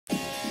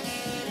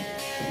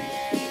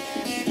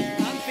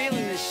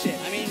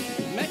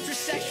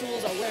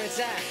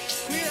Zach,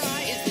 Queer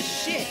Eye is the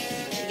shit.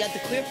 You got the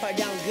queer part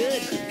down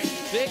good.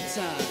 Big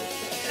time.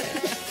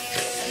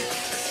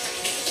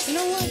 You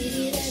know what?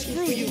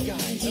 Screw you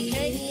guys,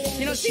 okay?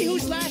 You know, see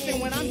who's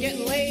laughing when I'm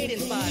getting laid in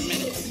 5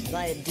 minutes.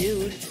 By a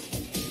dude.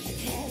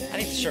 I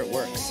think the shirt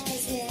works.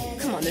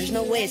 Come on, there's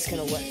no way it's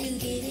gonna work.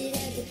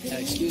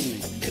 Excuse me.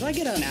 Could I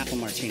get an apple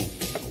martini?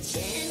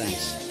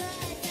 Thanks.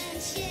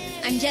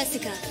 I'm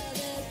Jessica.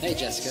 Hey,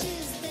 Jessica.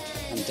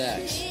 I'm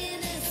Dax.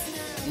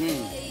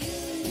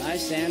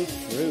 Nice and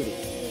fruity.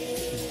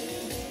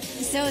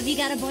 So, have you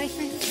got a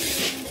boyfriend?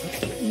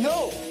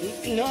 No.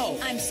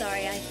 I'm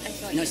sorry, I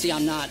thought No, see,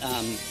 I'm not,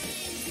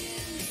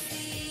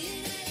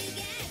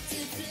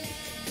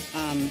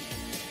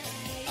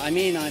 I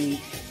mean, I'm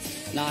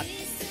not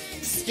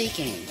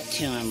speaking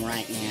to him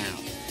right now.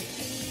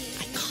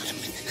 I caught him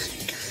with another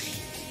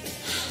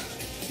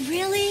guy.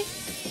 Really?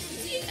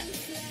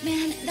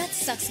 Man, that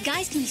sucks.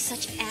 Guys can be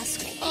such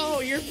assholes.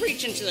 Oh, you're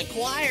preaching to the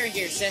choir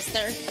here,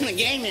 sister. I'm the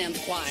gay man's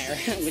choir,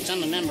 which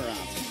I'm a member of.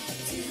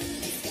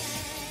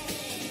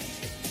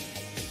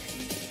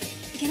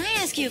 Can I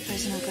ask you a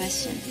personal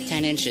question?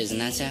 10 inches, and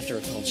that's after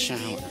a cold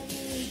shower.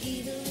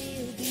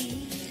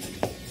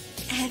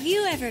 Have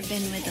you ever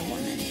been with a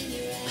woman